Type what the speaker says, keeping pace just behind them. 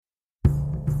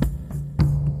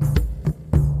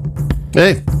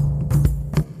Hey,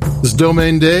 this is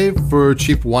Domain Dave for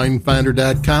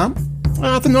CheapWineFinder.com.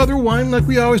 With another wine like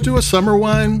we always do, a summer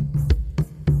wine.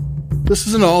 This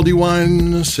is an Aldi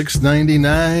wine,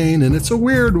 $6.99, and it's a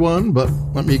weird one, but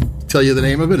let me tell you the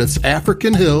name of it. It's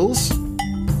African Hills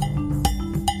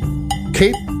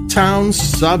Cape Town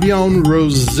Sauvignon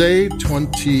Rosé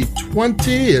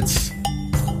 2020. It's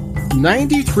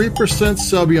 93%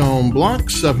 Sauvignon Blanc,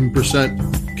 7%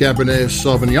 Cabernet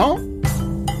Sauvignon.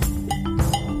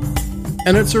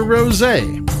 And it's a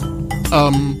rosé.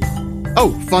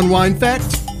 Fun wine fact.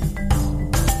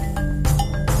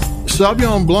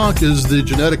 Sauvignon Blanc is the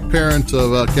genetic parent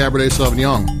of Cabernet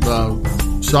Sauvignon.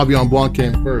 Sauvignon Blanc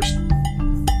came first.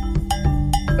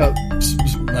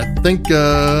 I think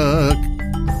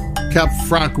Cap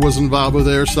Franc was involved with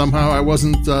there somehow. I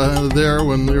wasn't there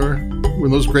when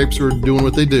those grapes were doing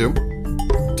what they do.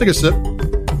 Take a sip.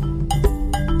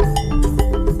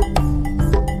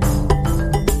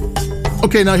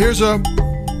 Okay, now here's a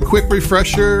quick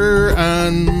refresher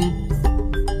on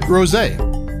rosé.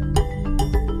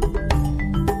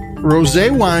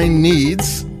 Rosé wine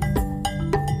needs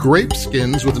grape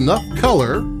skins with enough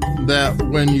color that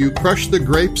when you crush the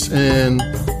grapes and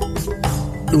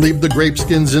leave the grape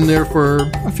skins in there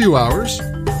for a few hours,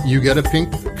 you get a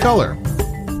pink color.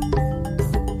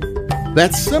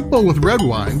 That's simple with red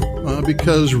wine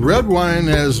because red wine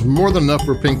has more than enough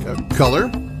for pink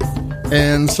color.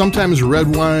 And sometimes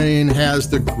red wine has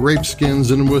the grape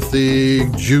skins in with the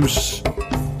juice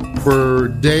for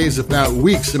days, if not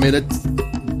weeks. I mean,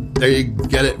 they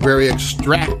get it very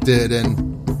extracted. And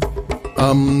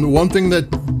one thing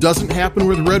that doesn't happen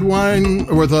with red wine,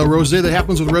 or with a rosé that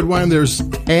happens with red wine, there's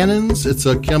tannins. It's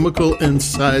a chemical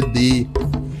inside the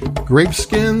grape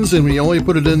skins, and we only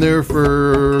put it in there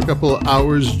for a couple of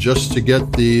hours just to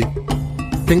get the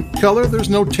pink color. There's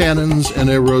no tannins in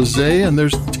a rosé, and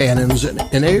there's tannins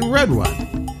in a red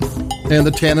wine. And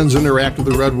the tannins interact with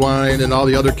the red wine and all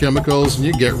the other chemicals, and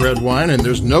you get red wine. And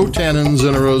there's no tannins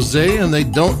in a rosé, and they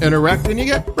don't interact, and you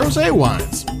get rosé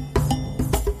wines.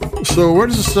 So where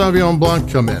does the Sauvignon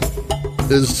Blanc come in?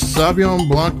 Is Sauvignon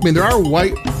Blanc, I mean, there are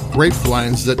white grape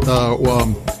wines that,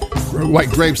 white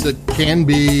grapes that can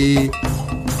be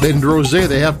made into rosé.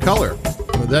 They have color.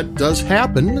 That does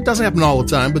happen. It doesn't happen all the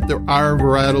time, but there are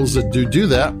varietals that do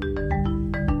that.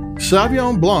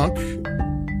 Sauvignon Blanc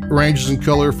ranges in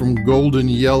color from golden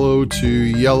yellow to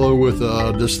yellow with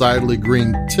a decidedly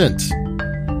green tint.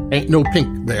 Ain't no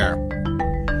pink there.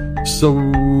 So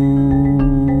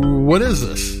what is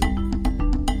this?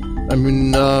 I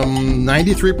mean,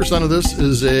 93% of this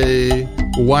is a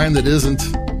wine that isn't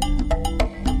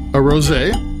a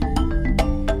rosé.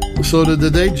 So did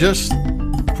they just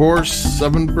pour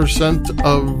 7%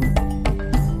 of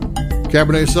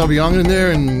Cabernet Sauvignon in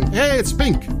there and, hey, it's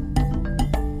pink?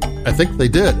 I think they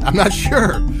did. I'm not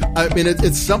sure. I mean,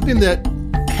 it's something that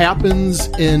happens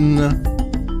in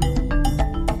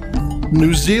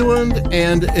New Zealand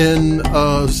and in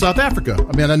South Africa.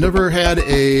 I mean, I never had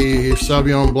a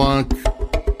Sauvignon Blanc,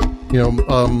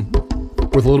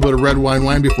 with a little bit of red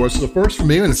wine before. It's the first for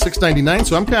me, and it's $6.99,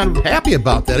 so I'm kind of happy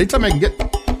about that. Anytime I can get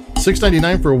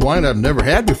 $6.99 for a wine I've never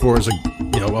had before is a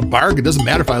bargain. It doesn't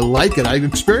matter if I like it. I've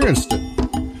experienced it.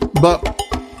 But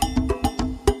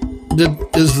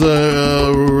is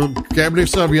the Cabernet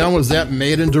Sauvignon, was that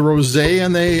made into rosé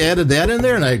and they added that in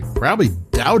there? And I probably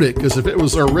doubt it, because if it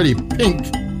was already pink,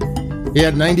 you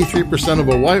had 93% of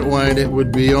a white wine, it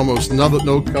would be almost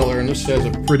no color. And this has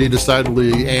a pretty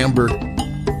decidedly amber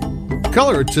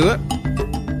color to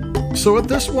it. So what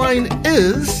this wine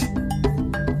is,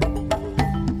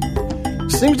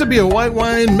 seems to be a white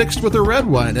wine mixed with a red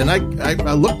wine. And I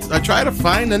tried to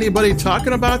find anybody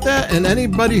talking about that, and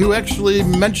anybody who actually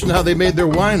mentioned how they made their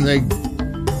wine, they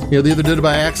either did it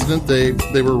by accident,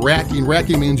 they were racking.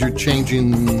 Racking means you're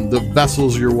changing the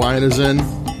vessels your wine is in,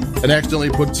 and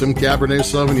accidentally put some Cabernet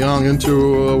Sauvignon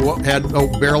into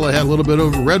a barrel that had a little bit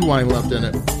of red wine left in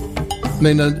it. I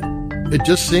mean, it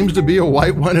just seems to be a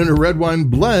white wine and a red wine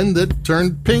blend that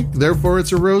turned pink, therefore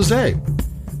it's a rosé.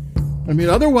 I mean,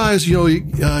 otherwise, the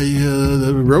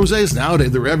rosés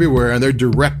nowadays, they're everywhere, and they're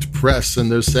direct press,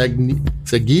 and there's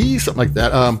Segui, something like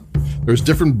that. There's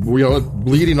different,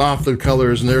 bleeding off the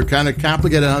colors, and they're kind of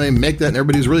complicated how they make that, and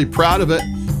everybody's really proud of it.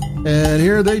 And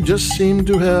here they just seem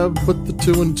to have put the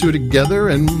two and two together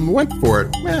and went for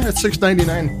it. It's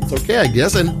 $6.99. It's okay, I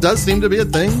guess, and it does seem to be a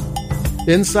thing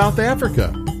in South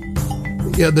Africa.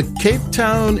 Yeah, the Cape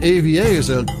Town AVA is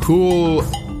a cool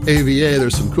AVA.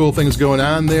 There's some cool things going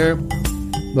on there.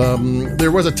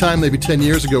 There was a time maybe 10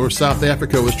 years ago where South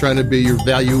Africa was trying to be your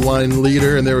value wine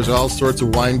leader, and there was all sorts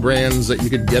of wine brands that you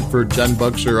could get for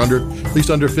 $10 or at least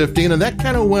under 15, and that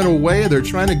kind of went away. They're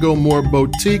trying to go more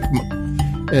boutique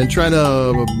and trying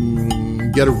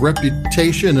to get a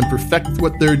reputation and perfect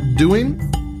what they're doing.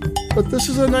 But this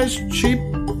is a nice, cheap,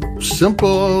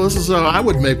 simple, this is how I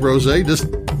would make rosé. Just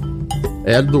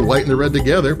add the white and the red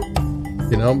together.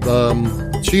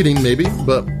 Cheating maybe,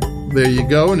 but there you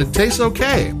go, and it tastes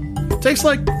okay. It tastes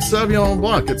like Sauvignon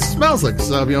Blanc. It smells like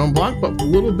Sauvignon Blanc, but a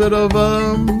little bit of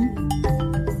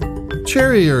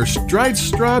cherry or dried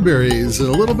strawberries and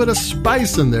a little bit of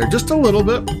spice in there, just a little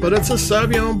bit. But it's a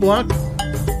Sauvignon Blanc.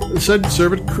 I said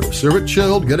serve it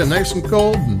chilled, get it nice and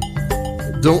cold, and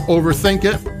don't overthink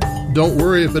it. Don't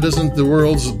worry if it isn't the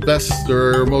world's best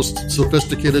or most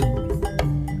sophisticated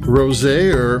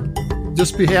rosé, or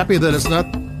just be happy that it's not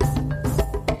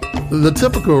the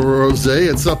typical rosé.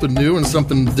 It's something new and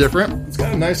something different. It's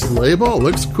got a nice label. It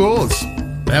looks cool.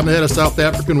 I haven't had a South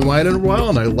African wine in a while,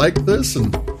 and I like this.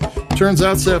 And it turns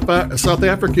out South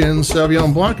African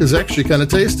Sauvignon Blanc is actually kind of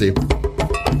tasty.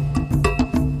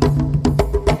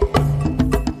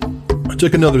 I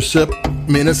took another sip. I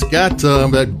mean, it's got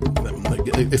that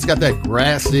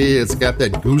grassy. It's got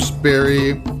that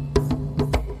gooseberry.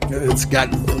 It's got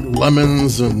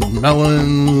lemons and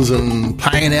melons and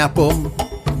pineapple.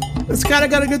 It's kind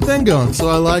of got a good thing going, so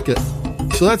I like it.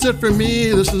 So that's it for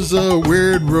me. This is a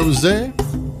Weird Rosé.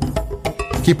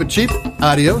 Keep it cheap.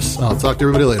 Adios. I'll talk to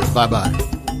everybody later.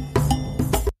 Bye-bye.